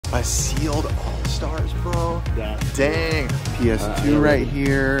A sealed All-Stars, bro. Yeah. Dang. PS2 right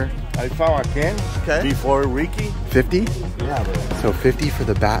here. I found a can before Ricky. 50? Yeah, bro. So 50 for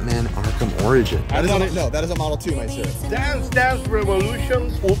the Batman Arkham Origin. That is a Model 2, my sir. Dance Dance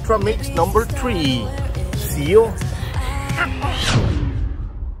Revolution Ultra Mix number 3. Seal.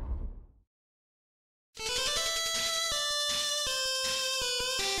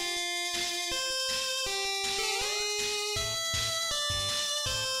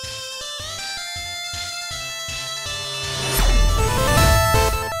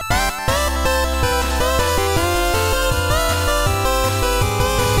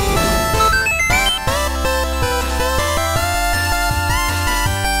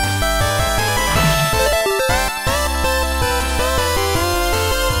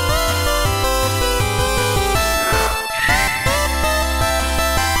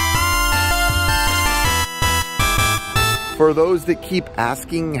 For those that keep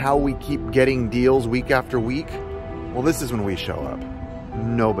asking how we keep getting deals week after week, well, this is when we show up.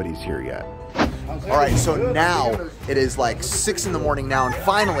 Nobody's here yet. All right, so now it is like 6 in the morning now, and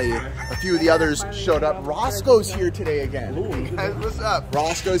finally a few of the others showed up. Roscoe's here today again. Ooh, guys, what's up?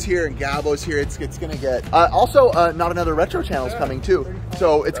 Roscoe's here and Gabo's here. It's gonna get also Not Another Retro channel's coming too,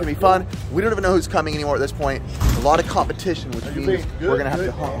 so it's gonna be fun. We don't even know who's coming anymore at this point. A lot of competition, which means we're gonna have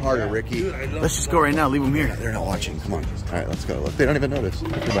to hunt harder, Ricky. Let's just go right now. Leave them here. They're not watching. Come on. All right, let's go. Look, they don't even notice.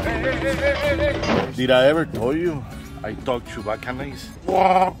 Did I ever tell you I talk Chewbacca-nese?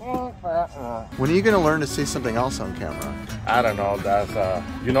 When are you gonna learn to say something else on camera? I don't know. That's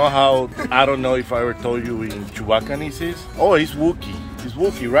you know how I don't know if I ever told you in Chewbacca-nese is? Oh, it's Wookiee. It's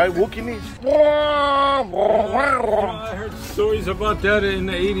Wookiee, right? Wookiee-nese. I heard stories about that in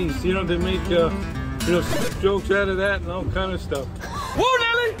the 80s. You know, they make jokes out of that and all kind of stuff. Whoa,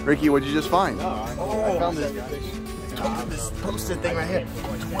 Nelly! Ricky, what'd you just find? I found this post-it thing right here.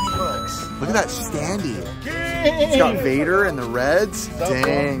 20 bucks. Look at that standee. It's got Vader and the Reds.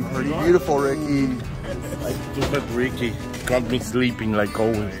 Dang, pretty beautiful, Ricky. Stupid Ricky got me sleeping like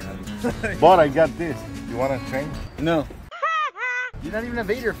always. But I got this. You want to change? No. You're not even a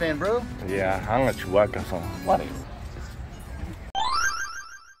Vader fan, bro. Yeah, I'm a Chewbacca fan. What is?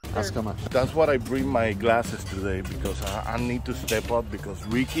 Ask how much. That's what I bring my glasses today, because I need to step up, because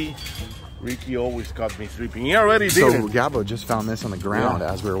Ricky always got me sleeping. He already did So it. Gabo just found this on the ground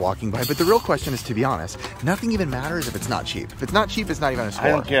as we were walking by. But the real question is, to be honest, nothing even matters if it's not cheap. If it's not cheap, it's not even a score. I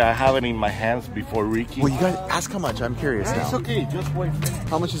don't care. I have it in my hands before Ricky. Well, you guys ask how much. I'm curious now. It's okay. Just wait.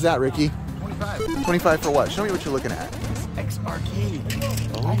 How much is that, Ricky? 25. 25 for what? Show me what you're looking at. X Arcade.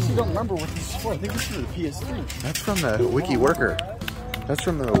 Oh. I actually don't remember what this is for. I think this is the PS3. That's from the Wiki Worker. That's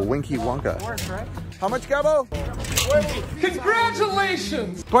from the Winky Wonka. Right? How much, Gabo?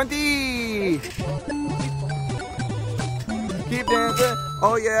 Congratulations! 20! Keep dancing.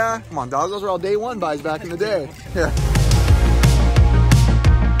 Oh yeah. Come on, dog. Those are all day one buys back in the day. Here.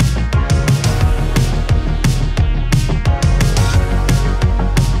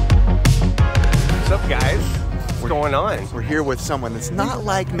 What's up, guys? What's going on? We're here with someone that's not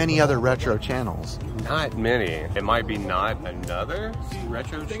like many other retro channels. Not many. It might be Not Another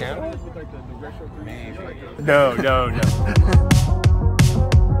Retro channel? No.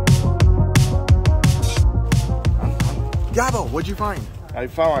 Gabo, what'd you find? I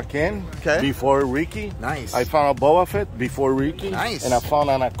found a Ken before Ricky. Nice. I found a Boba Fett before Ricky. Nice. And I found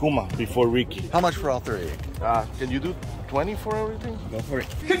an Akuma before Ricky. How much for all three? Can you do 20 for everything? Go for it.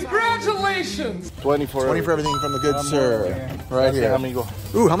 Congratulations! 20 for 20 for everything from the good sir. Right here. Amigo.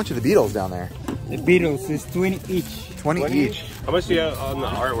 Ooh, how much are the Beatles down there? The Beatles is 20 each. 20 each. How much do you have on the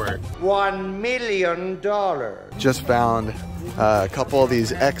artwork? $1 million. Just found a couple of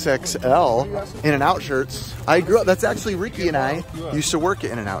these XXL In-N-Out shirts. I grew up, that's actually Ricky and I used to work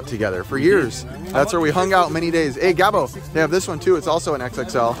at In-N-Out together for years. That's where we hung out many days. Hey, Gabo, they have this one too. It's also an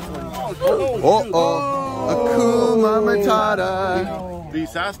XXL. Akuma Matata.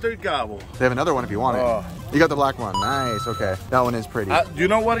 Disaster Gabo. They have another one if you want it. You got the black one. Nice, okay. That one is pretty. You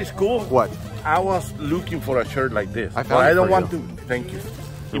know what is cool? What? I was looking for a shirt like this. I found it I don't for want you. to. Thank you.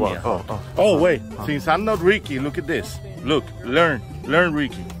 Give Well, me a hug. Oh, wait. Since I'm not Ricky, look at this. Look, learn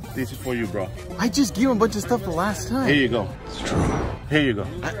Ricky. This is for you, bro. I just gave him a bunch of stuff the last time. Here you go. It's true. Here you go.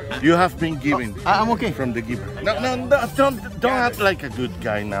 You have been given. I'm okay. From the giver. No, don't act like a good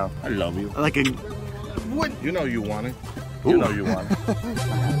guy now. I love you. Like a... What? You know you want it. You know you want it.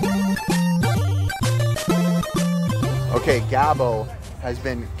 Okay, Gabo has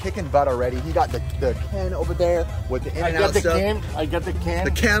been kicking butt already. He got the Ken over there with the in and out stuff. I got the Ken.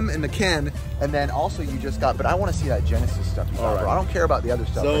 The Ken and the Ken. And then also you just got, but I want to see that Genesis stuff. All right. I don't care about the other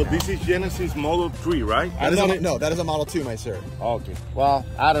stuff. So this is Genesis Model 3, right? No, that is a Model 2, my sir. Okay. Well,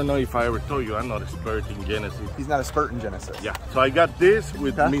 I don't know if I ever told you, I'm not expert in Genesis. He's not a spurt in Genesis. Yeah. So I got this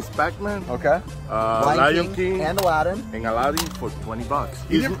with Miss Pac-Man. Okay. Lion King and Aladdin. And Aladdin for $20.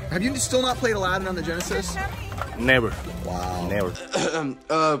 Have you still not played Aladdin on the Genesis? Never. Wow. Never.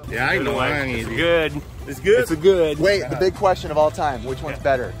 Yeah, I know. It's good. It's good? It's a good. Wait, the big question of all time. Which one's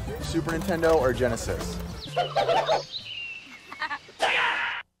better? Super Nintendo or Genesis?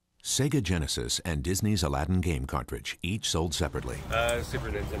 Sega Genesis and Disney's Aladdin game cartridge, each sold separately. Super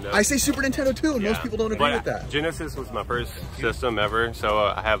Nintendo. I say Super Nintendo too, and most people don't agree with that. Genesis was my first system ever, so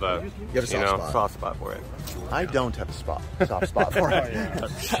I have a, soft spot for it. I don't have a soft spot for it.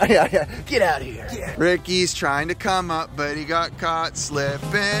 Yeah. Get out of here. Yeah. Ricky's trying to come up, but he got caught slipping.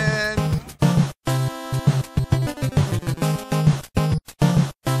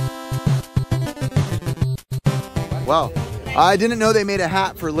 Wow. I didn't know they made a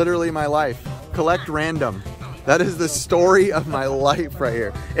hat for literally my life. Collect random. That is the story of my life right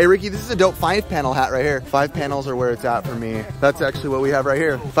here. Hey Ricky, this is a dope 5-panel hat right here. 5 panels are where it's at for me. That's actually what we have right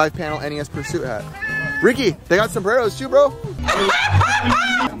here. 5-panel NES Pursuit hat. Ricky, they got sombreros too, bro.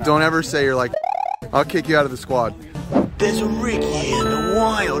 Don't ever say you're like, I'll kick you out of the squad. There's a Ricky in the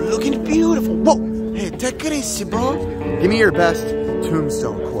wild looking beautiful. Whoa, hey, take it easy, bro. Give me your best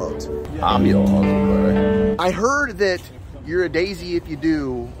Tombstone quote. I'm your husband. I heard that you're a daisy if you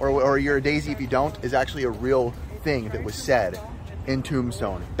do, or you're a daisy if you don't, is actually a real thing that was said in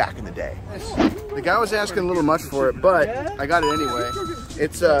Tombstone back in the day. The guy was asking a little much for it, but I got it anyway.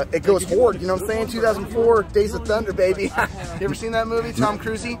 It goes hard, you know what I'm saying? 2004, Days of Thunder, baby. You ever seen that movie, Tom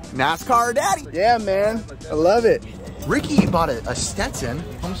Cruise? NASCAR daddy. Yeah, man, I love it. Ricky bought a Stetson.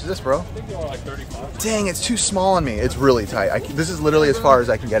 How much is this, bro? Dang, it's too small on me. It's really tight. This is literally as far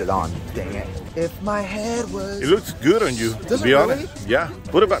as I can get it on. Dang it. If my head was... It looks good on you, Does to be it honest. Really? Yeah.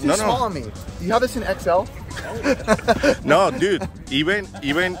 What about... It's too small on me. You have this in XL? No, dude. Even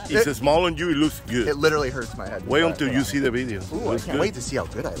it's small on you, it looks good. It literally hurts my head. Wait until you see the video. Ooh, I can't wait to see how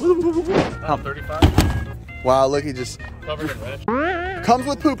good I look. 35. Wow, look, he just... Covered in red. Comes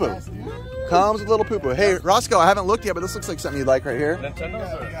with poo-poo. Comes with little poo-poo. Hey, Roscoe, I haven't looked yet, but this looks like something you'd like right here.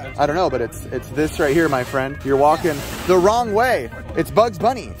 I don't know, but it's this right here, my friend. You're walking the wrong way. It's Bugs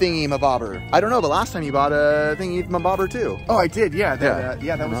Bunny thingy-mabobber. I don't know, but last time you bought a thingy-mabobber too. Oh, I did, yeah.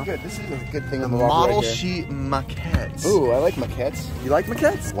 That was good. This is a good thing. The model sheet maquettes. Ooh, I like maquettes. You like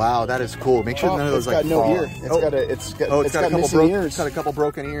maquettes? Wow, that is cool. Make sure none of those got no fall. ear. It's got a couple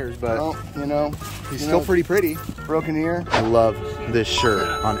broken ears, but well, you know, he's still pretty. Broken ear. I love this shirt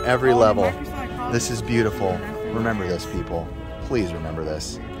on every level. This is beautiful. Remember this, people. Please remember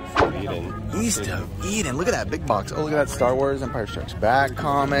this. East of Eden. Look at that big box. Oh, look at that Star Wars Empire Strikes Back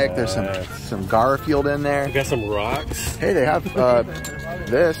comic. There's some Garfield in there. We got some rocks. Hey, they have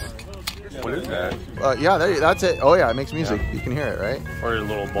this. What is that? Yeah, that's it. Oh yeah, it makes music. You can hear it, right? Or a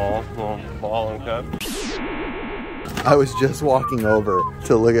little ball and cup. I was just walking over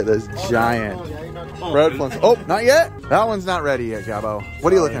to look at this giant red one. Oh, not yet? That one's not ready yet, Gabo.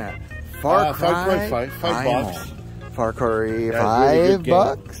 What are you looking at? Far Cry 5 bucks. Far Cry Yeah, $5.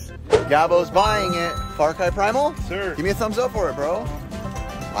 Gabo's buying it. Far Cry Primal? Sir. Give me a thumbs up for it, bro.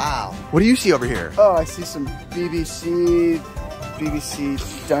 Wow. What do you see over here? Oh, I see some BBC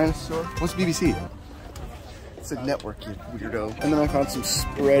dinosaur. What's BBC? It's a network, you weirdo. And then I found some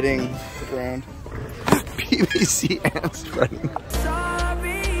spreading around. BBC and spreading.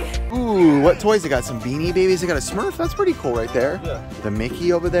 Ooh, what toys? They got some Beanie Babies. They got a Smurf. That's pretty cool right there. Yeah. The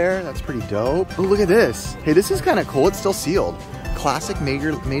Mickey over there. That's pretty dope. Oh, look at this. Hey, this is kind of cool. It's still sealed. Classic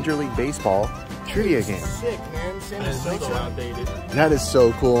Major League Baseball trivia game. Sick, man. So outdated. That is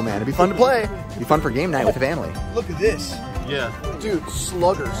so cool, man. It'd be fun to play. It'd be fun for game night with the family. Look at this. Yeah. Dude,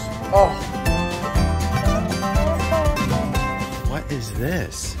 sluggers. Oh. What is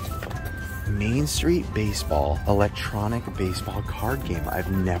this? Main Street Baseball electronic baseball card game.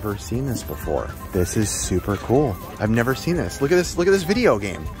 I've never seen this before. This is super cool. I've never seen this. Look at this. Look at this video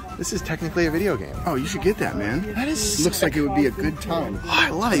game. This is technically a video game. Oh, you should get that, man. That is looks like it would be a good time. Oh, I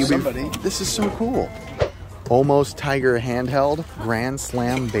love it. Somebody. This is so cool. Almost Tiger handheld Grand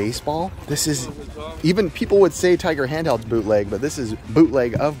Slam baseball. This is, even people would say Tiger handheld bootleg, but this is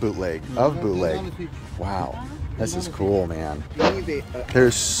bootleg of bootleg of bootleg. Wow. This is cool, man.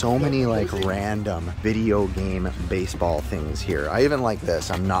 There's so many like random video game baseball things here. I even like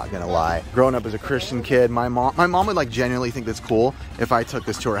this, I'm not gonna lie. Growing up as a Christian kid, my mom would like genuinely think that's cool if I took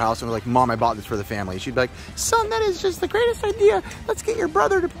this to her house and was like, Mom, I bought this for the family. She'd be like, son, that is just the greatest idea. Let's get your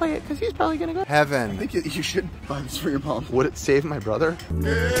brother to play it because he's probably gonna go. Heaven. I think you should buy this for your mom. Would it save my brother?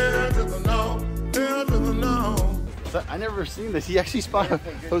 I never seen this. He actually spotted,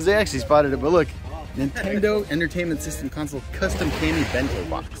 Jose actually spotted it, but look. Nintendo Entertainment System Console Custom Candy Bento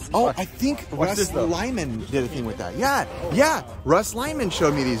Box. Oh, I think Russ Lyman did a thing with that. Yeah. Russ Lyman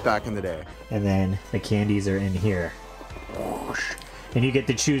showed me these back in the day. And then the candies are in here. And you get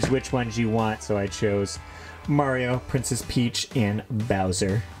to choose which ones you want. So I chose Mario, Princess Peach, and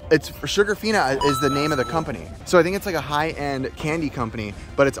Bowser. It's Sugarfina is the name of the company. So I think it's like a high-end candy company,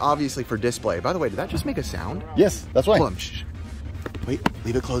 but it's obviously for display. By the way, did that just make a sound? Yes, that's right. Hold on, shh. Wait,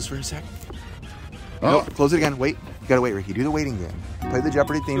 leave it closed for a sec. Nope, close it again. Wait. You gotta wait, Ricky. Do the waiting game. Play the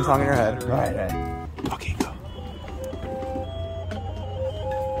Jeopardy theme song in your head. Right. Okay, go.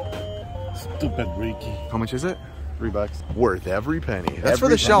 Stupid Ricky. How much is it? $3. Worth every penny. That's for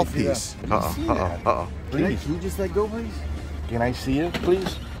the shelf piece. Can you just let go, please? Can I see it,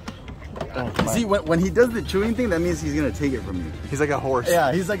 please? Oh, see, when he does the chewing thing, that means he's gonna take it from you. He's like a horse.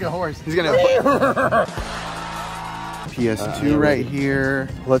 Yeah, he's like a horse. He's gonna... PS2 right here.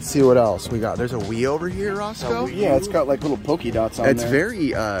 Let's see what else we got. There's a Wii over here, Roscoe. Yeah, it's got like little polka dots on it's there.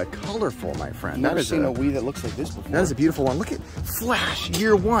 It's very colorful, my friend. I've never seen a Wii that looks like this before. That is a beautiful one. Look at Flash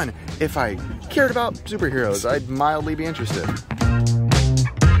Year One. If I cared about superheroes, I'd mildly be interested.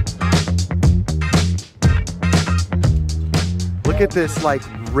 Look at this like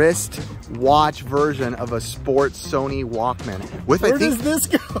wrist watch version of a sports Sony Walkman. With Where does this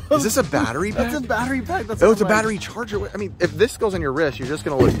go? Is this a battery pack? That's a battery pack. That's it's a battery charger. I mean, if this goes on your wrist, you're just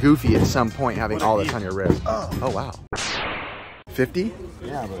gonna look goofy at some point having all this on your wrist. Oh wow. 50?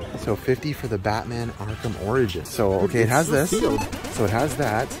 Yeah, but so 50 for the Batman Arkham Origins. So okay, it has this. So it has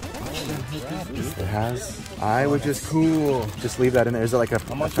that. It has. I would just just leave that in there. Is it like a?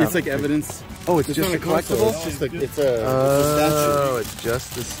 It's like evidence. Oh, it's just a collectible. It's just like it's a statue. Oh, it's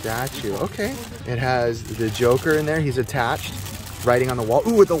just the statue. Okay. It has the Joker in there. He's attached, writing on the wall.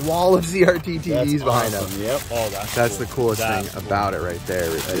 Ooh, with the wall of CRT TVs behind him. Yep. Oh, that's cool. The coolest thing about it right there.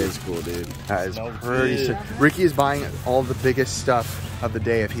 Ricky. That is cool, dude. That is pretty sick. Ricky is buying all the biggest stuff of the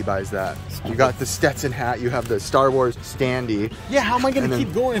day if he buys that. You got the Stetson hat. You have the Star Wars standee. Yeah, how am I gonna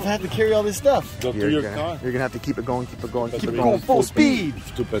keep going if I have to carry all this stuff? Go through your car. You're gonna have to keep it going, keep it going, keep it going full speed.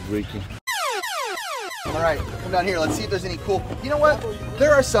 Stupid Ricky. All right, come down here. Let's see if there's any cool. You know what?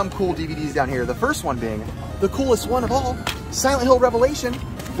 There are some cool DVDs down here. The first one being the coolest one of all, Silent Hill Revelation,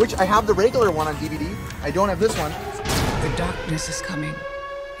 which I have the regular one on DVD. I don't have this one. The darkness is coming.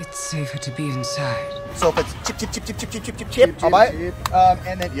 It's safer to be inside. So if it's chip, I'll buy it.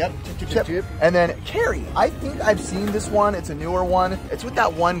 And then chip. And then Carrie. I think I've seen this one. It's a newer one. It's with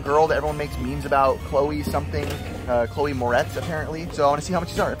that one girl that everyone makes memes about, Chloe something, Chloe Moretz apparently. So I want to see how much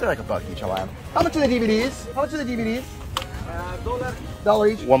these are. If they're like $1 each, I'll buy them. How much are the DVDs? How much are the DVDs?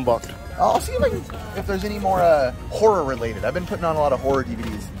 $1 each. $1. I'll see if there's any more horror related. I've been putting on a lot of horror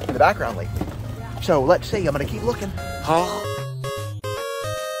DVDs in the background lately. So let's see. I'm gonna keep looking.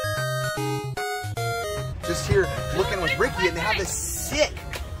 Just here looking with Ricky, and they have this sick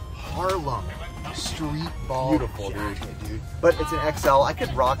Harlem street ball jacket, dude. But it's an XL. I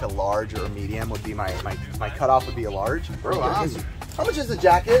could rock a large or a medium. Would be my cutoff would be a large. Bro, awesome. How much is the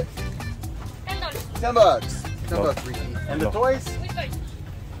jacket? $10. $10. $10, Ricky. And the toys?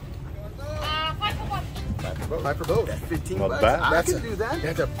 5 for both. That's 15 Not bucks. bad. I can do that.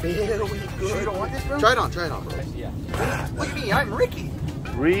 That's a bit good. You don't want this, bro? Try it on, bro. Yeah. Look at me, I'm Ricky.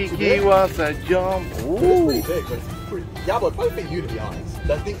 Ricky was a jump. Ooh. It's pretty big, but it's pretty. Yeah, but probably fit you, to be honest.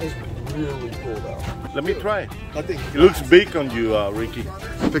 That thing is really cool, though. Let me try it. That thing. It looks big on you, Ricky.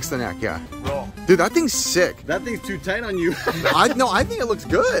 Fix the neck, yeah. Dude, that thing's sick. That thing's too tight on you. I think it looks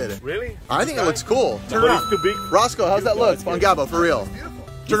good. Really? I think it looks cool. Turn But around. it's too big. Roscoe, how's that look? On Gabo, for real.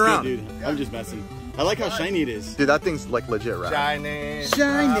 Turn around. Dude, I'm just messing. I like how shiny it is. Dude, that thing's like legit, right? Shiny.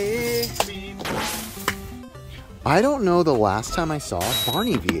 Shiny. I don't know the last time I saw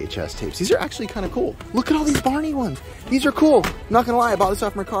Barney VHS tapes. These are actually kind of cool. Look at all these Barney ones. These are cool. I'm not gonna lie, I bought this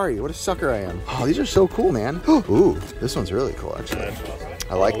off Mercari. What a sucker I am. Oh, these are so cool, man. Ooh, this one's really cool, actually.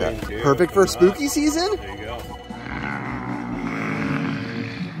 I like that. Perfect for spooky season? There you go.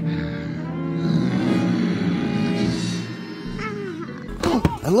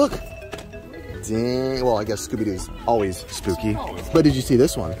 And look. Dang. Well, I guess Scooby-Doo's always spooky. But did you see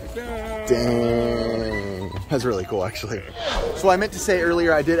this one? Dang. That's really cool, actually. So I meant to say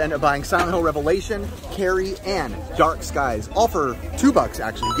earlier, I did end up buying Silent Hill Revelation, Carrie, and Dark Skies, all for $2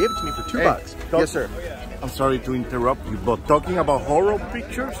 actually. You gave it to me for $2. Yes, sir. I'm sorry to interrupt you, but talking about horror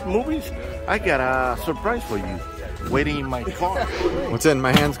pictures, movies, I got a surprise for you. Waiting in my car. What's in?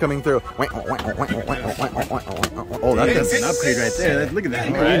 My hand's coming through. Oh, that's an upgrade right there. Look at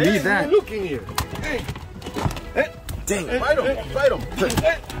that. Right. We need that. Look in here. Hey. Dang. Fight him.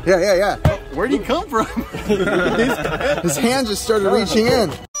 Yeah. Where'd he come from? His hand just started reaching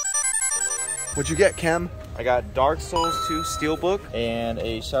in. What'd you get, Kem? I got Dark Souls 2 Steelbook and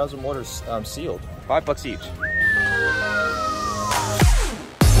a Shadows of Mordor sealed. $5 each.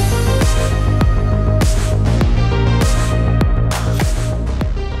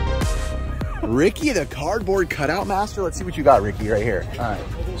 Ricky, the cardboard cutout master. Let's see what you got, Ricky, right here. All right.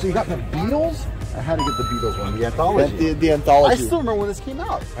 So you got the Beatles? I had to get the Beatles one. The anthology. The anthology. I still remember when this came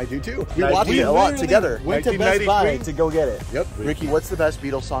out. I do too. We watched it a lot together. Went to Best Buy to go get it. Yep. Ricky, what's the best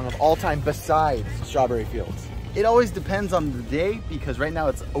Beatles song of all time besides Strawberry Fields? It always depends on the day because right now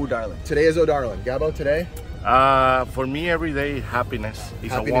it's Oh Darling. Today is Oh Darling. Gabo, today? For me, every day, happiness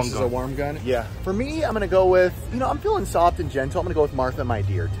is Happiness is a warm gun? Yeah. For me, I'm going to go with, I'm feeling soft and gentle. I'm going to go with Martha, My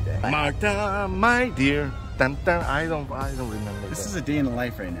Dear today. Martha, my dear. Dun, dun. I don't remember This that. is a day in the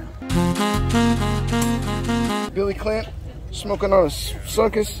life right now. Billy Clint smoking on a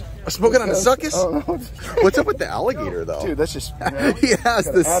suckus. Smoking on a suckus? Oh, no. What's up with the alligator, though? Dude, that's just... He has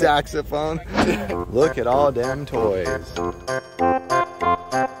the saxophone. Look at all them toys.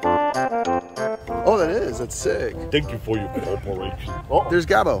 Oh, that is. That's sick. Thank you for your cooperation. Oh, there's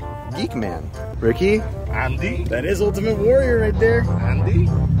Gabo. Geek Man. Ricky. Andy. That is Ultimate Warrior right there. Andy.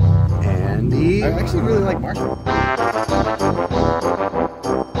 Andy. I actually really like Marshall.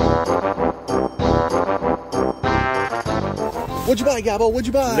 What'd you buy, Gabo? What'd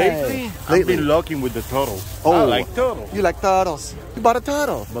you buy? Lately, I've been lucky with the turtles. Oh, I like turtles. You like turtles. You bought a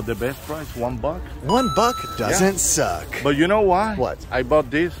turtle. But the best price, $1. $1 doesn't suck. But you know why? What? I bought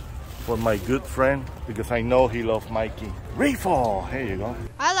this for my good friend because I know he loves Mikey. Refill. Here you go.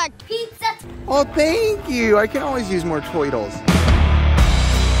 I like pizza. Oh, thank you. I can always use more Twiddles.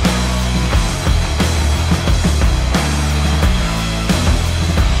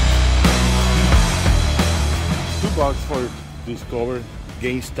 $2 for Discover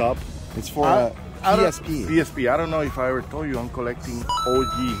GameStop. It's for PSP. PSP. I don't know if I ever told you I'm collecting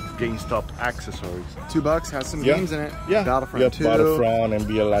OG GameStop accessories. $2 has some games in it. Yeah. Battlefront 2. Battlefront,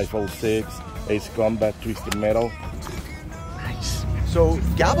 NBA Live 06, Ace Combat, Twisted Metal. Nice. So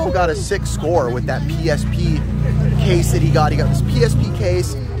Gabo got a 6 score with that PSP case that he got. He got this PSP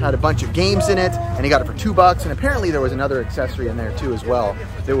case, had a bunch of games in it, and he got it for $2. And apparently there was another accessory in there too as well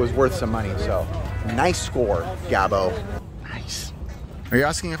that was worth some money. So nice score, Gabo. Nice. Are you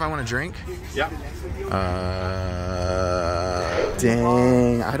asking if I want a drink? Yeah.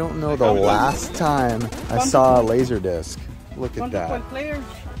 Dang, I don't know the last time I saw a Laserdisc. Look at that. I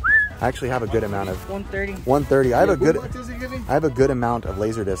actually have a good amount of 130. I have a good amount of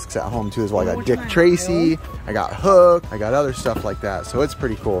Laserdiscs at home too as well. I got Dick Tracy, I got Hook, I got other stuff like that. So it's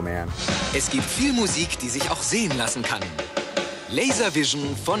pretty cool, man. Es gibt viel Musik, die sich auch sehen lassen kann.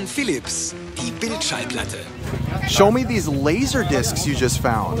 Laservision von Philips, die Bildschallplatte. Show me these laser discs you just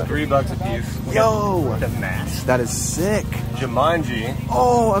found. $3 a piece. Yo! The mask. That is sick. Jumanji.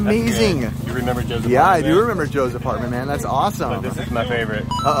 Oh, amazing. You remember Joe's apartment? Yeah, I do remember Joe's apartment, man. That's awesome. But this is my favorite.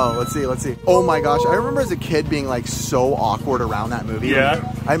 Uh-oh, let's see. Oh my gosh, I remember as a kid being like so awkward around that movie. Yeah.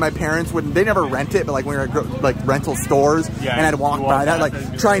 My parents wouldn't, they never rent it, but like when we were at like rental stores and I'd walk by that,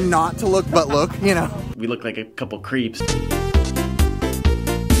 like try not to look, but look, you know. We look like a couple creeps.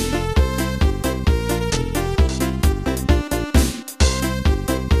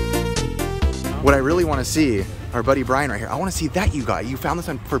 What I really want to see, our buddy Brian right here, I want to see that you got. You found this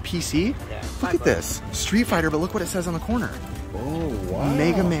for PC? Yeah. Look at this. Street Fighter, but look what it says on the corner. Oh, wow.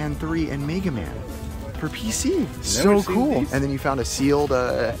 Mega Man 3 and Mega Man for PC. So cool. And then you found a sealed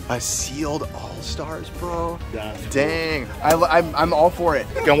All-Stars, bro. Dang. I'm all for it.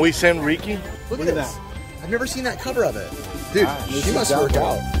 Can we send Ricky? Look at this. I've never seen that cover of it. Dude, she must work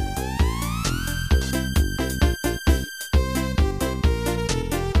out.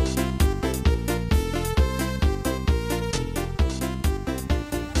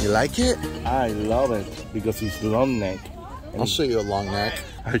 You like it? I love it because it's long neck. I'll show you a long neck.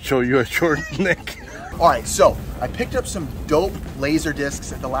 I'll show you a short neck. All right, so I picked up some dope laser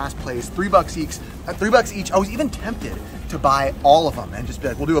discs at the last place, $3 each. $3 each. I was even tempted to buy all of them and just be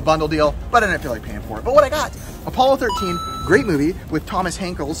like, we'll do a bundle deal, but I didn't feel like paying for it. But what I got, Apollo 13, Great movie with Thomas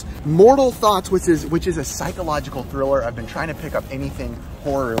Hanks. Mortal Thoughts, which is a psychological thriller. I've been trying to pick up anything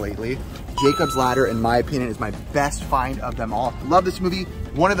horror lately. Jacob's Ladder, in my opinion, is my best find of them all. Love this movie.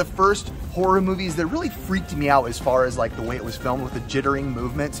 One of the first horror movies that really freaked me out as far as like the way it was filmed with the jittering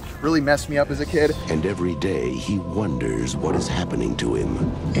movements. Really messed me up as a kid. And every day he wonders what is happening to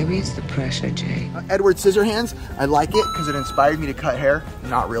him. Maybe it's the pressure, Jay. Edward Scissorhands, I like it because it inspired me to cut hair.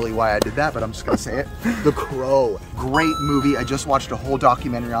 Not really why I did that, but I'm just gonna say it. The Crow, great movie. I just watched a whole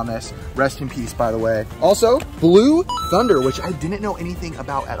documentary on this. Rest in peace, by the way. Also, Blue Thunder, which I didn't know anything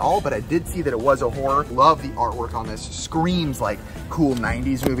about at all, but I did see that it was a horror. Love the artwork on this. Screams like cool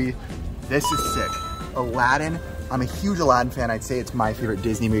 90s movie. This is sick. Aladdin, I'm a huge Aladdin fan. I'd say it's my favorite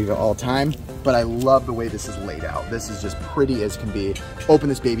Disney movie of all time, but I love the way this is laid out. This is just pretty as can be. Open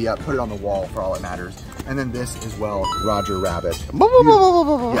this baby up, put it on the wall for all it matters. And then this as well, Roger Rabbit.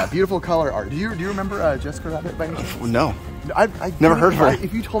 Yeah, beautiful color art. Do you remember Jessica Rabbit by any chance? No. I never heard of her.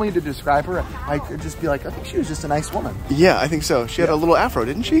 If you told me to describe her, I could just be like, I think she was just a nice woman. Yeah, I think so. She had a little afro,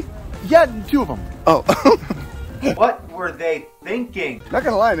 didn't she? Yeah, 2 of them. Oh. What were they thinking? Not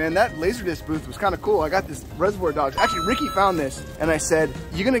gonna lie, man, that Laserdisc booth was kind of cool. I got this Reservoir Dogs. Actually, Ricky found this, and I said,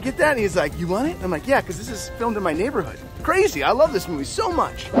 "You gonna get that?" And he's like, "You want it?" And I'm like, "Yeah, because this is filmed in my neighborhood." Crazy! I love this movie so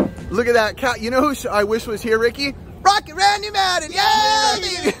much. Look at that cat. You know who I wish was here, Ricky? Rocket Randy Madden. Yeah,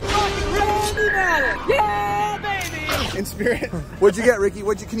 baby. Rocket Randy Madden. Yeah, baby. In spirit. What'd you get, Ricky?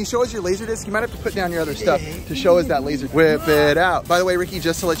 Can you show us your Laserdisc? You might have to put down your other stuff to show us that laser. Whip it out. By the way, Ricky,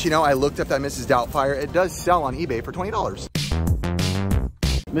 just to let you know, I looked up that Mrs. Doubtfire. It does sell on eBay for $20.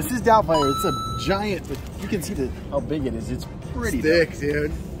 Mrs. Doubtfire, it's a giant, but you can see how big it is. It's pretty thick,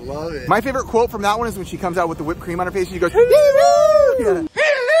 dude. Love it. My favorite quote from that one is when she comes out with the whipped cream on her face and she goes, hello! Yeah.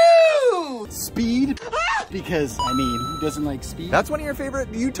 Hello! Speed, because, I mean, who doesn't like Speed? That's one of your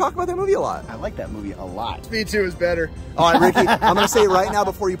favorite, you talk about that movie a lot. I like that movie a lot. Speed 2 is better. All right, Ricky, I'm gonna say right now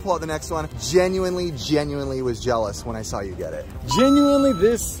before you pull out the next one, genuinely was jealous when I saw you get it. Genuinely,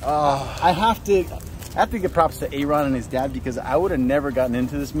 this, I have to give props to Aaron and his dad, because I would have never gotten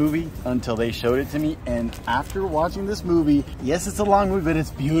into this movie until they showed it to me. And after watching this movie, yes, it's a long movie, but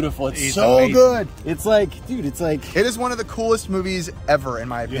it's beautiful. It's so amazing. Good. It's like, dude, it's like... It is one of the coolest movies ever, in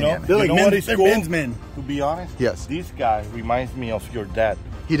my opinion. You know what is cool? To be honest? Yes. This guy reminds me of your dad.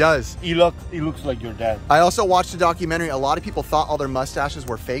 He does. He looks like your dad. I also watched a documentary. A lot of people thought all their mustaches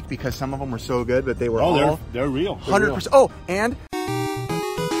were fake because some of them were so good, but they were all... they're real. 100%. Oh, and...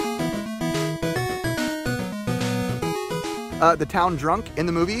 the town drunk in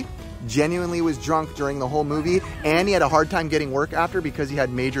the movie genuinely was drunk during the whole movie, and he had a hard time getting work after because he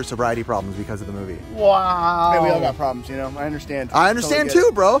had major sobriety problems because of the movie. Wow. Man, we all got problems, you know. I understand. I understand totally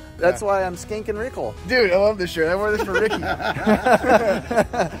too, bro. That's why I'm skanking Rickle. Dude, I love this shirt. I wore this for Ricky.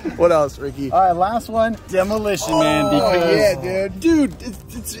 What else, Ricky? All right, last one. Demolition Man. Because, yeah, dude. Dude,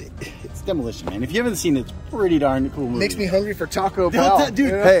 it's Demolition Man. If you haven't seen it, it's pretty darn cool movie. Makes me hungry for Taco Bell.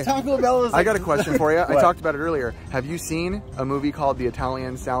 Dude, hey, Taco Bell is like... I got a question for you. I talked about it earlier. Have you seen a movie called The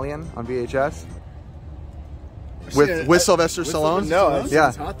Italian Stallion on VHS? With Sylvester Stallone? No, yeah.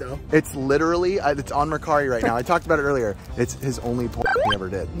 It's hot though. It's literally, it's on Mercari right now. I talked about it earlier. It's his only porn he ever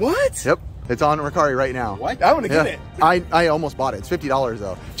did. What? Yep. It's on Mercari right now. What? I want to get it. I almost bought it. It's $50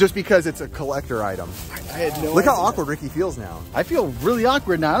 though, just because it's a collector item. I had no Look idea. how awkward Ricky feels now. I feel really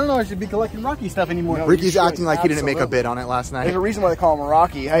awkward now. I don't know if I should be collecting Rocky stuff anymore. No, Ricky's acting like he didn't make a bid on it last night. There's a reason why they call him a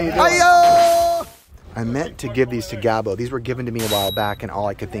Rocky. How you doing? Hi-yo! I meant to give these to Gabo. These were given to me a while back, and all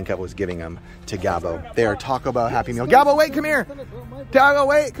I could think of was giving them to Gabo. They are Taco Bell Happy Meal. Gabo, wait, come here. Gabo,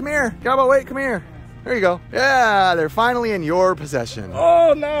 wait, come here. Gabo, wait, come here. There you go. Yeah, they're finally in your possession.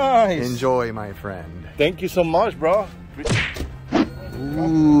 Oh, nice. Enjoy, my friend. Thank you so much, bro.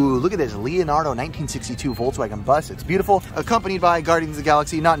 Ooh, look at this Leonardo 1962 Volkswagen bus. It's beautiful. Accompanied by Guardians of the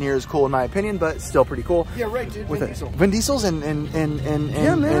Galaxy. Not near as cool in my opinion, but still pretty cool. Yeah, right, dude. Vin Diesel. Vin Diesel's in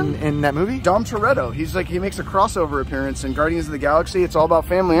that movie? Dom Toretto. He makes a crossover appearance in Guardians of the Galaxy. It's all about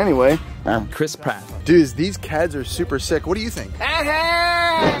family anyway. Chris Pratt. Dudes, these Keds are super sick. What do you think? Is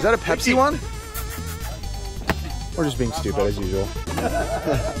that a Pepsi one? Or just being stupid as usual.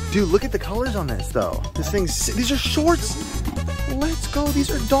 Dude, look at the colors on this though. These are shorts. Let's go.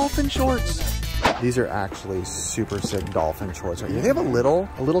 These are dolphin shorts. These are actually super sick dolphin shorts right here. They have a little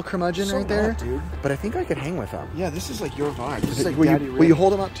curmudgeon right there, dude. But I think I could hang with them. Yeah, this is like your vibe. This is like will you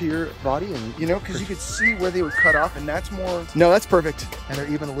hold them up to your body and you know, because you could see where they would cut off, and that's more. No, that's perfect. And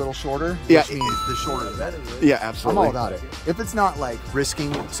they're even a little shorter. Yeah, which means the shorter the better. Yeah, absolutely. I'm all about it. If it's not like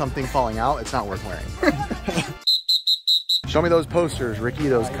risking something falling out, it's not worth wearing. Show me those posters, Ricky,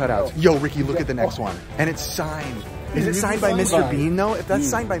 those cutouts. Yo, Ricky, look at the next one. And it's signed. Is it signed by Mr. Bean though? If that's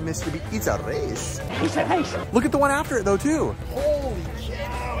signed by Mr. Bean, it's a race. It's a race. Look at the one after it though too. Holy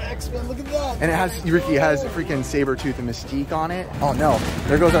cow, X-Men, look at that. And it has, Ricky, it has freaking Sabretooth and Mystique on it. Oh no,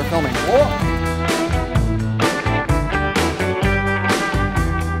 there goes our filming. Whoa.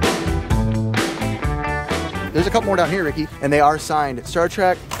 There's a couple more down here, Ricky, and they are signed. Star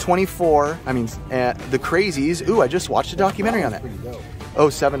Trek 24, The Crazies. Ooh, I just watched a documentary on it. Oh,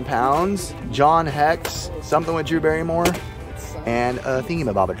 7 pounds. John Hex, something with Drew Barrymore, and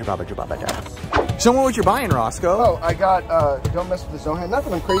Thingy-Mababa. So what you're buying, Roscoe? Oh, I got Don't Mess with the Zohan. Not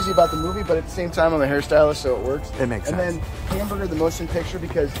that I'm crazy about the movie, but at the same time, I'm a hairstylist, so it works. It makes sense. And then Hamburger, the motion picture,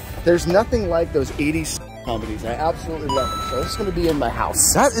 because there's nothing like those 80s comedies. I absolutely love them. So it's going to be in my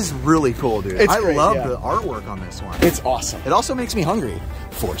house. That is really cool, dude. It's I great, love yeah. the artwork on this one. It's awesome. It also makes me hungry.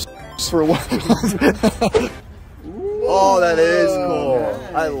 For what? Oh, that is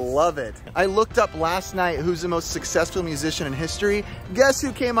cool. I love it. I looked up last night who's the most successful musician in history. Guess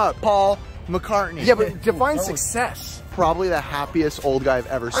who came up? Paul McCartney. Yeah, but define success. Probably the happiest old guy I've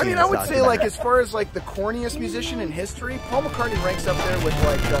ever seen. I mean, I would say, like, as far as like the corniest musician in history, Paul McCartney ranks up there with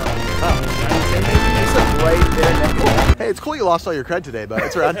like, he's like right there. Hey, it's cool you lost all your cred today, but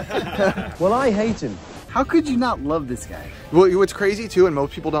it's rad. Well, I hate him. How could you not love this guy? Well, what's crazy too, and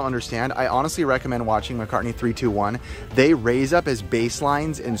most people don't understand, I honestly recommend watching McCartney 321. They raise up his bass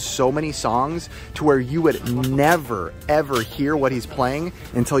lines in so many songs to where you would never, ever hear what he's playing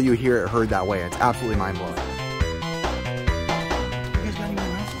until you hear it heard that way. It's absolutely mind-blowing.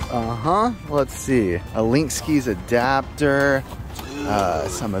 Let's see. A Link Skis adapter.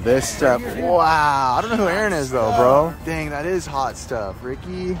 Some of this stuff. Wow. I don't know who Aaron is though, bro. Dang, that is hot stuff.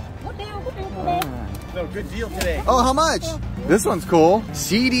 Ricky. No, good deal today. Oh, how much? This one's cool.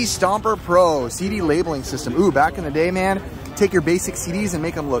 CD Stomper Pro. CD labeling system. Ooh, back in the day, man. Take your basic CDs and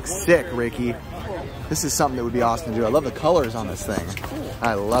make them look sick, Ricky. This is something that would be awesome to do. I love the colors on this thing.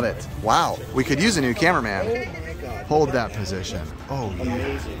 I love it. Wow. We could use a new cameraman. Hold that position. Oh,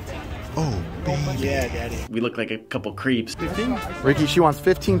 yeah. Oh, baby. Yeah, Daddy. We look like a couple creeps. 15? Ricky, she wants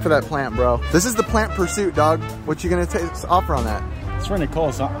 15 for that plant, bro. This is the plant pursuit, dog. What you gonna offer on that? It's for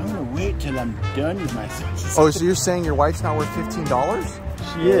Nicole, so I'm gonna wait till I'm done with my six. Oh, so you're saying your wife's not worth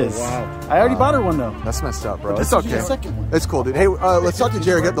 $15? She is. Wow. I already bought her one though. That's messed up, bro. But It's okay. the second one. It's cool, dude. Hey, let's talk to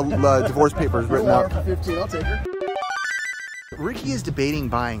Jared. Get the divorce papers written up. For 15, I'll take her. Ricky is debating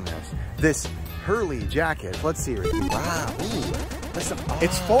buying this Hurley jacket. Let's see, Ricky. Wow. Ooh.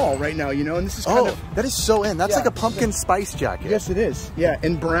 It's fall right now, you know, and this is kind of... that is so in. That's like a pumpkin spice jacket. Yes, it is. Yeah,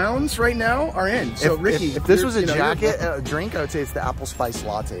 and browns right now are in. So, Ricky... If this was a jacket, a drink, I would say it's the apple spice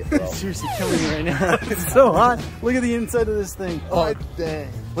latte, bro. Seriously, killing me right now. It's so hot. Look at the inside of this thing. Oh,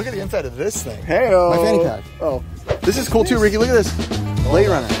 dang. Look at the inside of this thing. Hey-o. My fanny pack. Oh. This is cool too, Ricky. Look at this. Blade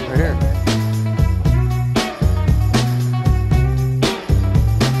Runner right here.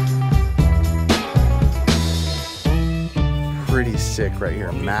 Pretty sick right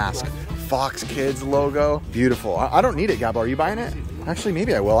here. Mask. Fox Kids logo. Beautiful. I don't need it, Gabo. Are you buying it? Actually,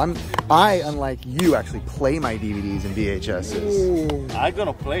 maybe I will. I, unlike you, actually play my DVDs and VHSs. I'm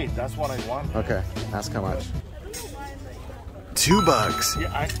gonna play. That's what I want. Okay. Ask how much. $2.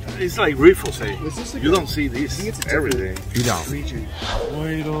 Yeah, it's like Riffle say. You don't see this every day. You don't.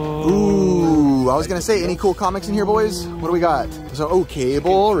 Ooh, I was gonna say, any cool comics in here, boys? What do we got? So,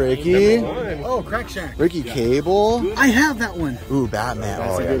 Cable, Ricky. Oh, Crack Shack. Ricky, Cable. I have that one. Ooh, Batman.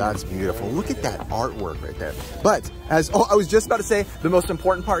 Oh yeah, that's beautiful. Look at that artwork right there. But I was just about to say, the most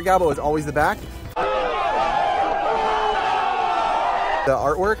important part, Gabo, is always the back. The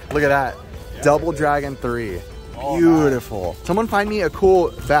artwork. Look at that. Double Dragon 3. Beautiful. Someone find me a cool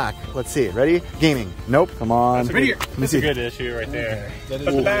back. Let's see. Ready? Gaming. Nope. Come on. That's a good issue right there. That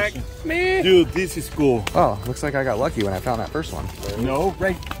is the back. Man. Dude, this is cool. Oh, looks like I got lucky when I found that first one. No,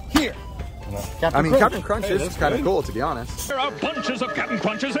 right here. Captain Crunch is kind of cool, to be honest. There are bunches of Captain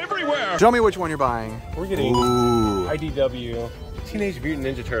Crunches everywhere. Show me which one you're buying. We're getting Ooh. IDW Teenage Mutant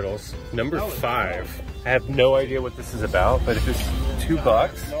Ninja Turtles #5. I have no idea what this is about, but if it's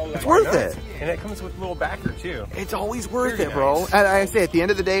 $2, it's worth it. And it comes with a little backer too. It's always worth it, bro. And I say, at the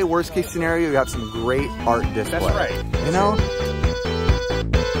end of the day, worst case scenario, you have some great art display. That's right. You know?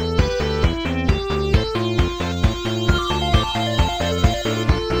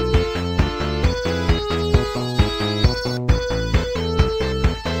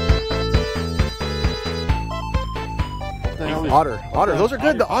 Otter. Those are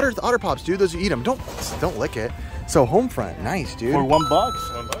good. The otter pops, dude. Those you eat them. Don't lick it. So Homefront, nice, dude. For $1?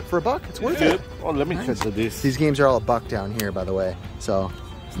 For $1, it's worth it. Oh, let me test this. These games are all $1 down here, by the way. So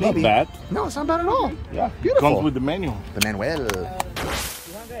it's maybe. Not bad. No, it's not bad at all. Yeah, beautiful. Comes with the menu. The Manuel.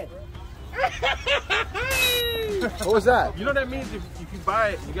 What was that? You know what that means? If you buy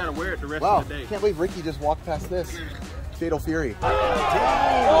it, you gotta wear it the rest Wow, of the day. can't believe Ricky just walked past this. Fatal Fury.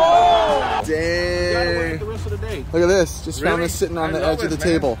 Oh! Dang. You gotta wear it the rest of the day. Look at this. Just found Really? this sitting on I the love edge of the it, man.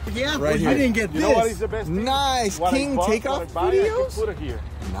 table. Yeah, right here. I didn't get this. You know what is the best thing? Nice. What King I takeoff buy, I can videos? put it here.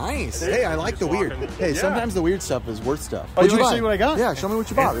 Nice. There Hey, you I go. like the Just weird. walking. Hey, Yeah. sometimes the weird stuff is worth stuff. Oh, What'd you buy? wanna show you what I got? Yeah, show me what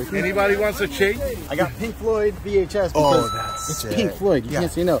you bought, Ricky. Anybody wants a shake? I got Pink Floyd VHS because Oh, that's it's sick. Pink Floyd. You Yeah.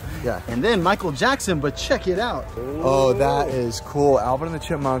 can't say no. Yeah. And then Michael Jackson, but check it out. Oh, that is cool. Alvin and the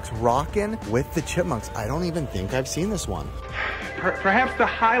Chipmunks rocking with the Chipmunks. I don't even think I've seen this one. Perhaps the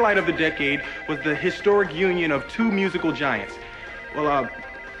highlight of the decade was the historic union of two musical giants. Well,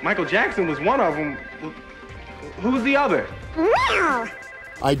 Michael Jackson was one of them. Who was the other?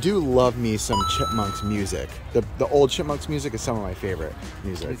 I do love me some Chipmunks music. The old Chipmunks music is some of my favorite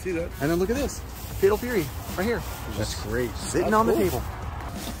music. I see that. And then look at this. Fatal Fury, right here. That's great. Sitting on the table.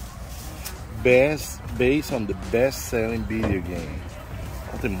 Based on the best-selling video game.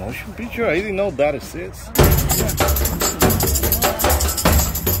 Oh, the motion picture? I didn't know that exists.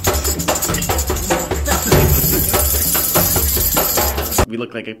 We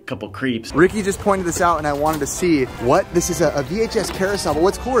look like a couple creeps. Ricky just pointed this out and I wanted to see what, this is a VHS carousel, but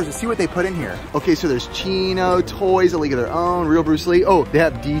what's cool is to see what they put in here. Okay, so there's Chino, Toys, A League of Their Own, Real Bruce Lee. Oh, they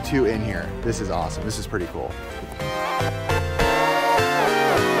have D2 in here. This is awesome. This is pretty cool.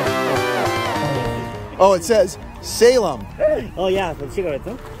 Oh, it says Salem. Oh yeah, for cigarettes,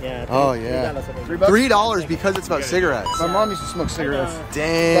 huh? Yeah. Oh yeah. $3 because it's about cigarettes. My mom used to smoke cigarettes.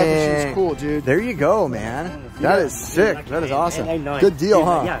 Dang. Thought that she was cool, dude. There you go, man. That is sick. That is awesome. Good deal,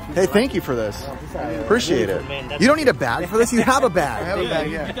 huh? Hey, thank you for this. Appreciate it. You don't need a bag for this. You have a bag. I have a bag,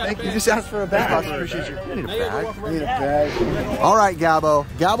 yeah. Thank you. You just asked for a bag. I appreciate you. You need a bag. I need a bag. All right, Gabo.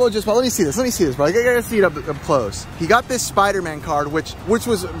 Gabo just, well, let me see this. Let me see this, bro. I gotta see it up close. He got this Spider-Man card, which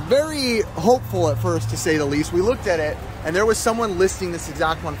was very hopeful at first, to say the least. We looked at it, and there was someone listing this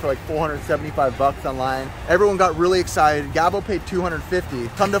exact one for like $475 online. Everyone got really excited. Gabo paid $250.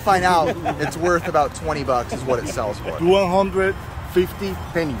 Come to find out, it's worth about $20 is what it sells for. 150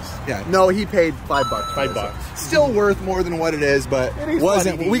 pennies. Yeah. No, he paid $5. $5. Still worth more than what it is, but It is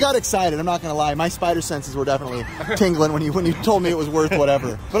wasn't. funny. We got excited. I'm not gonna lie. My spider senses were definitely tingling when you told me it was worth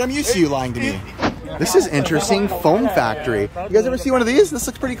whatever. But I'm used to you lying to me. This is interesting. Foam Factory. You guys ever see one of these? This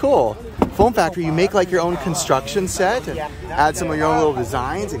looks pretty cool. Foam Factory, you make like your own construction set and add some of your own little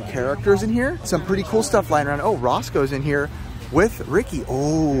designs and characters in here. Some pretty cool stuff lying around. Oh, Roscoe's in here with Ricky.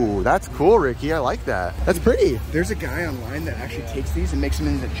 Oh, that's cool, Ricky. I like that. That's pretty. There's a guy online that actually takes these and makes them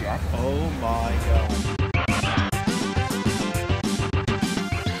into Jack. Oh my god.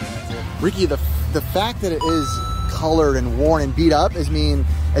 Ricky, the fact that it is colored and worn and beat up mean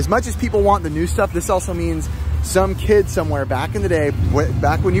as much as people want the new stuff, this also means some kid somewhere back in the day,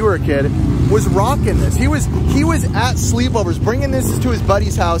 back when you were a kid, was rocking this. He was at sleepovers, bringing this to his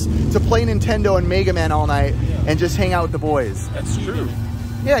buddy's house to play Nintendo and Mega Man all night and just hang out with the boys. That's true.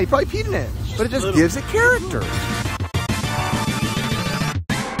 Yeah, he probably peed in it, but it just gives it character.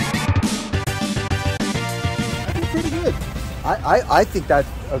 I think pretty good. I think that's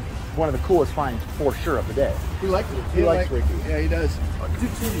one of the coolest finds for sure of the day. He likes it. He likes Ricky. Yeah, he does.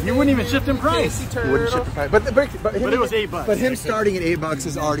 You wouldn't even shift in price. He wouldn't ship the price. But it was $8. But him starting at $8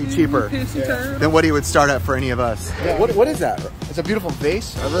 is already cheaper than what he would start at for any of us. Yeah. What is that? It's a beautiful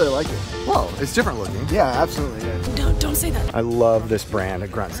vase. I really like it. Whoa, it's different looking. Yeah, absolutely. Yeah. Don't say that. I love this brand,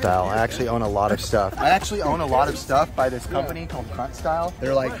 Grunt Style. I actually own a lot of stuff. I actually own a lot of stuff by this company called Grunt Style.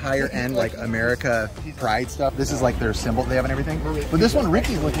 They're like higher end, like America Pride stuff. This is like their symbol they have and everything. But this one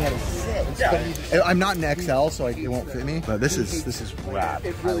Ricky's looking at is sick. I'm not an XL, so it won't fit me. But this is rad.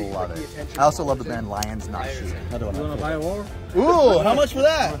 I love it. I also love the band Lions Not Shooting. You want to buy a war? Ooh, how much for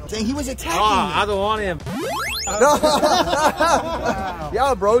that? Dang, he was attacking me. I don't want him.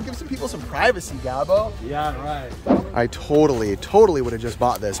 Yeah, bro, give some people some privacy, Gabo. Yeah, right. I totally would have just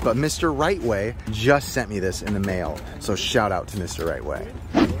bought this, but Mr. Rightway just sent me this in the mail. So shout out to Mr. Rightway.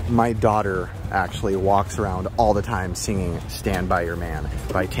 My daughter actually walks around all the time singing Stand By Your Man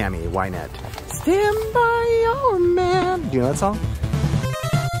by Tammy Wynette. Stand by your man. Do you know that song?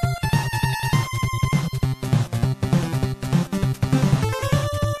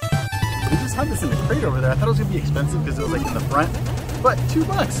 We just had this in the crate over there. I thought it was gonna be expensive because it was like in the front. But $2.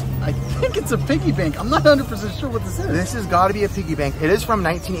 I think it's a piggy bank. I'm not 100% sure what this is. This has got to be a piggy bank. It is from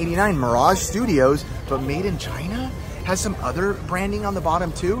 1989, Mirage Studios, but made in China. Has some other branding on the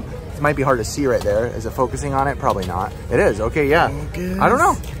bottom too. It might be hard to see right there. Is it focusing on it? Probably not. It is. Okay, yeah. Focus. I don't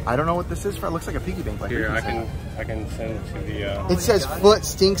know. I don't know what this is for. It looks like a piggy bank. Like here, I can send it to the. It says Foot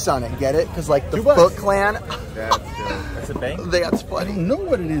Stinks on it. Get it? Because like the Foot Clan. That's good. a bank? That's funny. I don't know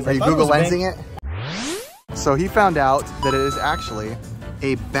what it is. Are you Google Lensing it? So he found out that it is actually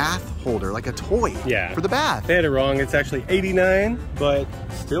a bath holder, like a toy for the bath. They had it wrong. It's actually $89, but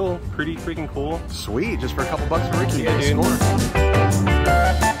still pretty freaking cool. Sweet, just for a couple bucks for Ricky. Yeah, dude.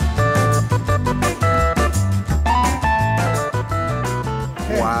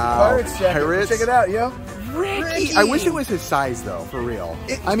 Wow. Pirates. Check it out, yo. Ricky! I wish it was his size though, for real.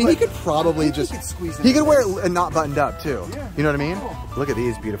 I mean, he could probably just, he could wear it and not buttoned up too. Yeah. You know what I mean? Look at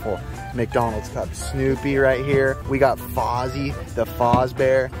these beautiful McDonald's cups. Snoopy right here. We got Fozzie, the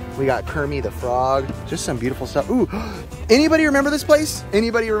Fozbear. We got Kermie the Frog. Just some beautiful stuff. Ooh, anybody remember this place?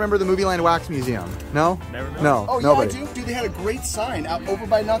 Anybody remember the Movieland Wax Museum? No? No, oh, nobody. Yeah, I do. Dude, they had a great sign out over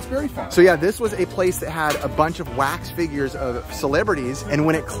by Knott's Berry Farm. So yeah, this was a place that had a bunch of wax figures of celebrities, and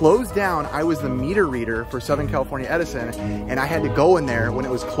when it closed down, I was the meter reader for Southern California Edison, and I had to go in there when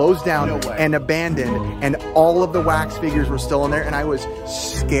it was closed down and abandoned, and all of the wax figures were still in there, and I was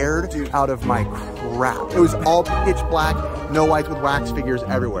scared out of my crap. It was all pitch black, no lights with wax figures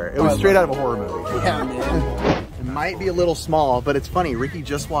everywhere. It was straight out of a horror movie. Yeah, man. It might be a little small, but it's funny. Ricky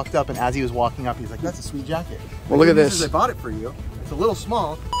just walked up, and as he was walking up, he's like, "That's a sweet jacket." Well, look at this. I bought it for you. It's a little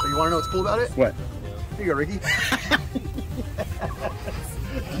small, but you want to know what's cool about it? What? Here you go, Ricky.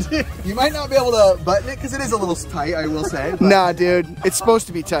 You might not be able to button it because it is a little tight, I will say. Nah, dude. It's supposed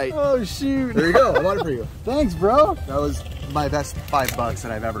to be tight. Oh, shoot. There you go. I bought it for you. Thanks, bro. That was my best $5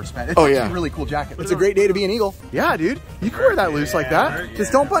 that I've ever spent. It's actually a really cool jacket. It's a great day to be an Eagle. Yeah, dude. You can wear that loose like that.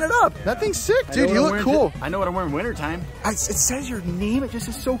 Just don't button it up. That thing's sick, dude. You look cool. I know what I'm wearing wintertime. It says your name. It just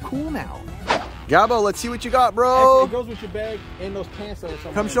is so cool now. Gabo, let's see what you got, bro. Actually, it goes with your bag and those pants that are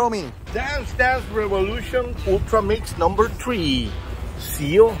somewhere. Come show me. Dance Dance Revolution Ultra Mix #3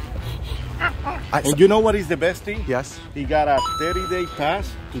 seal. And you know what is the best thing? Yes. He got a 30-day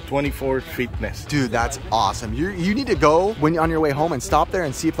pass to 24 Fitness. Dude, that's awesome. You need to go when on your way home and stop there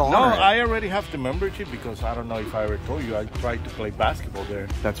and see if they'll honor it. No, I already have the membership because I don't know if I ever told you, I tried to play basketball there.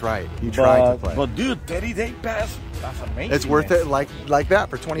 That's right. You tried to play. But dude, 30-day pass, that's amazing. It's worth it like that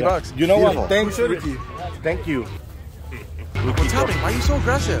for 20 bucks. You know Beautiful. what? Thanks. Thank you. What's happening? Why are you so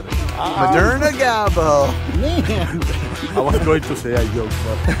aggressive? Moderna Gabo. Man. I was going to say a joke,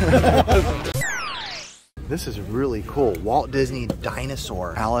 but... This is really cool. Walt Disney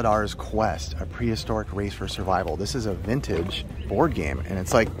Dinosaur Aladar's Quest, a prehistoric race for survival. This is a vintage board game, and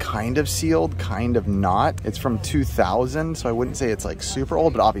it's like kind of sealed, kind of not. It's from 2000, so I wouldn't say it's like super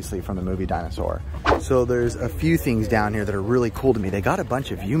old, but obviously from the movie Dinosaur. So there's a few things down here that are really cool to me. They got a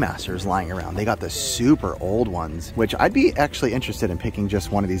bunch of Viewmasters lying around. They got the super old ones, which I'd be actually interested in picking just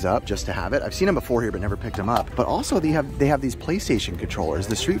one of these up just to have it. I've seen them before here, but never picked them up. But also they have these PlayStation controllers,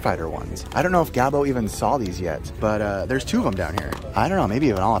 the Street Fighter ones. I don't know if Gabo even saw these yet, but there's 2 of them down here. I don't know, maybe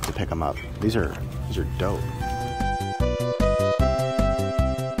even I'll have to pick them up. These are dope.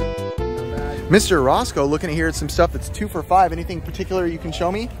 Mr. Roscoe looking at here at some stuff that's 2 for $5. Anything particular you can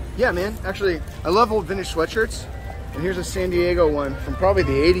show me? Yeah, man. Actually, I love old vintage sweatshirts. And here's a San Diego one from probably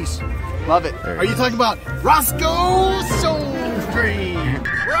the 80s. Love it. Are you talking about Roscoe Soulfree?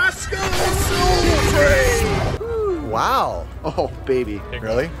 Roscoe Soulfree! Wow. Oh, baby.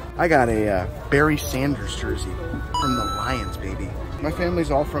 Really? I got a Barry Sanders jersey from the Lions, baby. My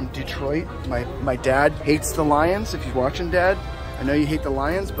family's all from Detroit. My dad hates the Lions. If you're watching, Dad, I know you hate the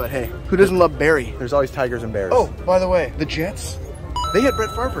Lions, but hey, who doesn't love Barry? There's always tigers and bears. Oh, by the way, the Jets, they had Brett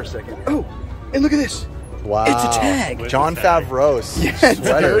Favre for a second. Oh, and look at this. Wow. It's a tag. John Favreau's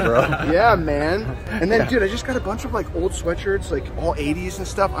sweater, dude. bro. Yeah, man. And then, dude, I just got a bunch of like old sweatshirts, like all 80s and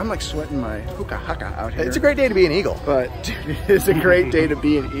stuff. I'm like sweating my hookah haka out here. It's a great day to be an Eagle. But, dude, it is a great day to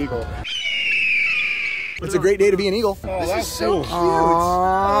be an Eagle. It's a great day to be an Eagle. Oh, this is so cute. It's got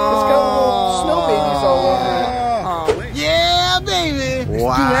little snow babies all over it. Yeah, baby.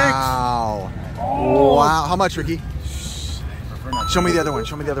 Wow. Oh. Wow. How much, Ricky? Show me the other one.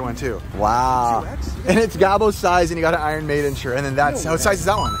 Show me the other one too. Wow. 2X? And it's Gabo's size, and you got an Iron Maiden shirt. And then that's what size is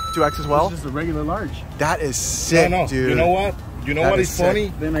that one? 2X as well? This is a regular large. That is sick, dude. You know what? You know what is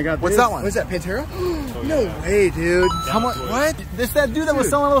funny? Then I got What's that one? What's that, Pantera? No way, dude. How much? What? This that dude that was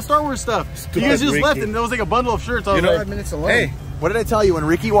selling all the Star Wars stuff. You guys just left, and there was like a bundle of shirts. I was like, 5 minutes alone. Hey, what did I tell you? When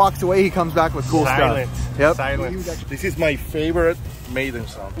Ricky walks away, he comes back with cool stuff. Yep. Silence. This is my favorite Maiden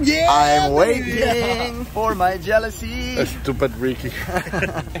song. Yeah, I'm waiting for my jealousy. A stupid Ricky.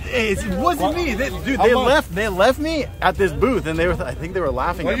 It wasn't me. They left me at this booth, and I think they were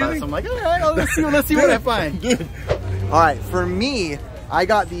laughing about it. So I'm like, all right, let's see what I find. All right, for me, I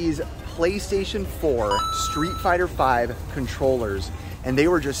got these PlayStation 4 Street Fighter V controllers. and they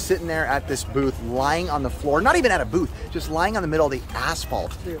were just sitting there at this booth, lying on the floor, not even at a booth, just lying on the middle of the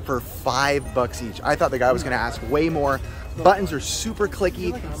asphalt for $5 each. I thought the guy was gonna ask way more. Buttons are super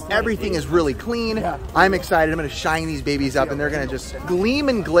clicky. Everything is really clean. I'm excited. I'm gonna shine these babies up and they're gonna just gleam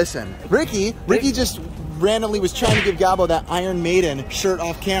and glisten. Ricky just randomly was trying to give Gabo that Iron Maiden shirt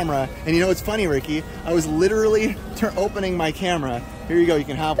off camera. And you know what's funny, Ricky? I was literally opening my camera. Here you go, you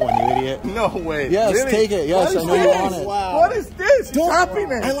can have one, you idiot. No way. Yes, really? take it. Yes, I know you want it. Wow. What is this?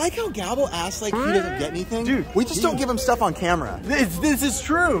 Happiness. I like how Gabo asks like he doesn't get anything. Dude, we just don't give him stuff on camera. This is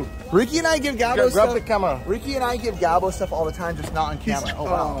true. Ricky and I give Gabo stuff. Grab the camera. Ricky and I give Gabo stuff all the time, just not on camera. Oh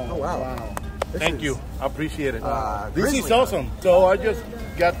wow. Oh wow. Thank you. I appreciate it. This Grizzly. is awesome. So I just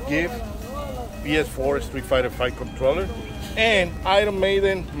got gift PS4 Street Fighter V controller and Iron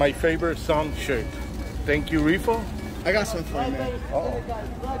Maiden, my favorite song shirt. Thank you, Rifo. I got something for you, man.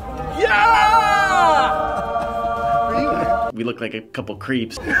 Yeah! We look like a couple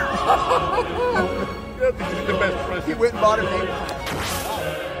creeps. This is the best present. He went and bought it.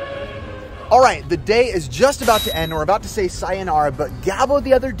 All right, the day is just about to end. We're about to say sayonara, but Gabo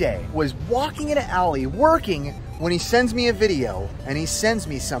the other day was walking in an alley working when he sends me a video and he sends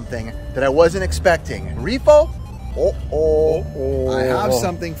me something that I wasn't expecting. Rifo, I have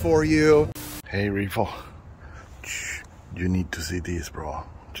something for you. Hey, Rifo. You need to see this, bro.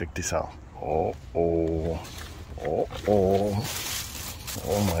 Check this out. Oh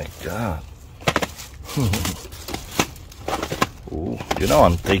my God. Ooh, you know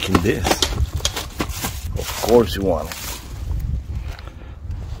I'm taking this. Of course you want it.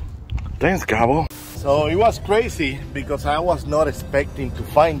 Thanks, Gabo. So it was crazy because I was not expecting to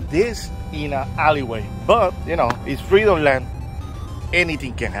find this in an alleyway. But, you know, it's Freedom Land.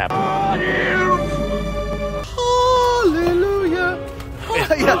 Anything can happen. Hallelujah.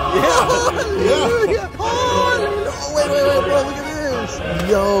 Hallelujah. Oh, wait, bro, look at this.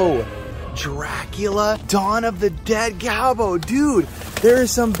 Yo, Dracula, Dawn of the Dead, Gabo. Dude, there are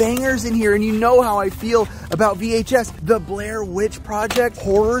some bangers in here, and you know how I feel about VHS. The Blair Witch Project,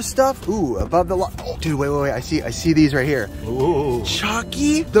 horror stuff. Ooh, Above the Law. Oh, dude, wait. I see these right here. Ooh.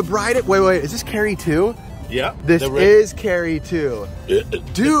 Chucky, The Bride. Wait. Is this Carrie 2? Yeah. This is Carrie 2.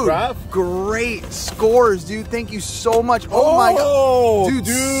 Dude, great scores, dude. Thank you so much. Oh my God. Dude,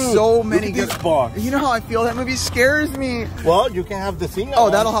 so many good. Box. You know how I feel? That movie scares me. Well, you can have the thing. Oh,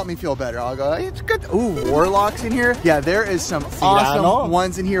 that'll help me feel better. I'll go, it's good. Ooh, Warlocks in here. Yeah, there is some awesome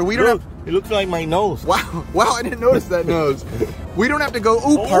ones in here. We don't have... It looks like my nose. Wow, I didn't notice that nose. We don't have to go,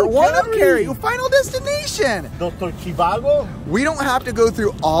 part 1 of Carrie. Final Destination. Dr. Chivago. We don't have to go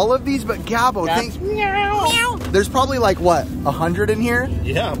through all of these, but Gabo, there's probably like, what, 100 in here?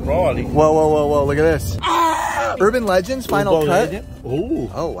 Yeah, probably. Whoa, look at this. Urban Legends, Final Cut. Ooh.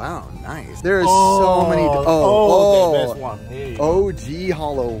 Oh, wow, nice. There is so many. The best one. Hey. OG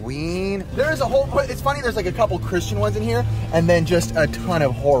Halloween. There is a whole, it's funny, there's like a couple Christian ones in here, and then just a ton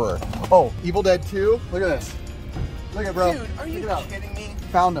of horror. Oh, Evil Dead 2. Look at this. Look at bro. Dude, are you kidding me?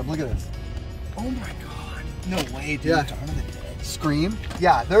 Found them. Look at this. Oh my God. No way, dude. Yeah. Dawn of the Dead. Scream.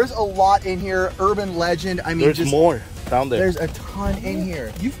 Yeah, there's a lot in here. Urban Legend. I mean, there's more down there. There's a ton in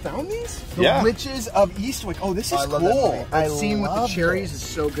here. You found these? The Witches of Eastwick. Oh, this is cool. That scene with the cherries is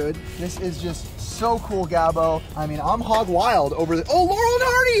so good. This is just so cool, Gabo. I mean, I'm hog wild over the. Oh, Laurel and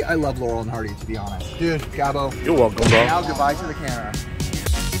Hardy. I love Laurel and Hardy, to be honest. Dude, Gabo. You're welcome, bro. Now goodbye to the camera.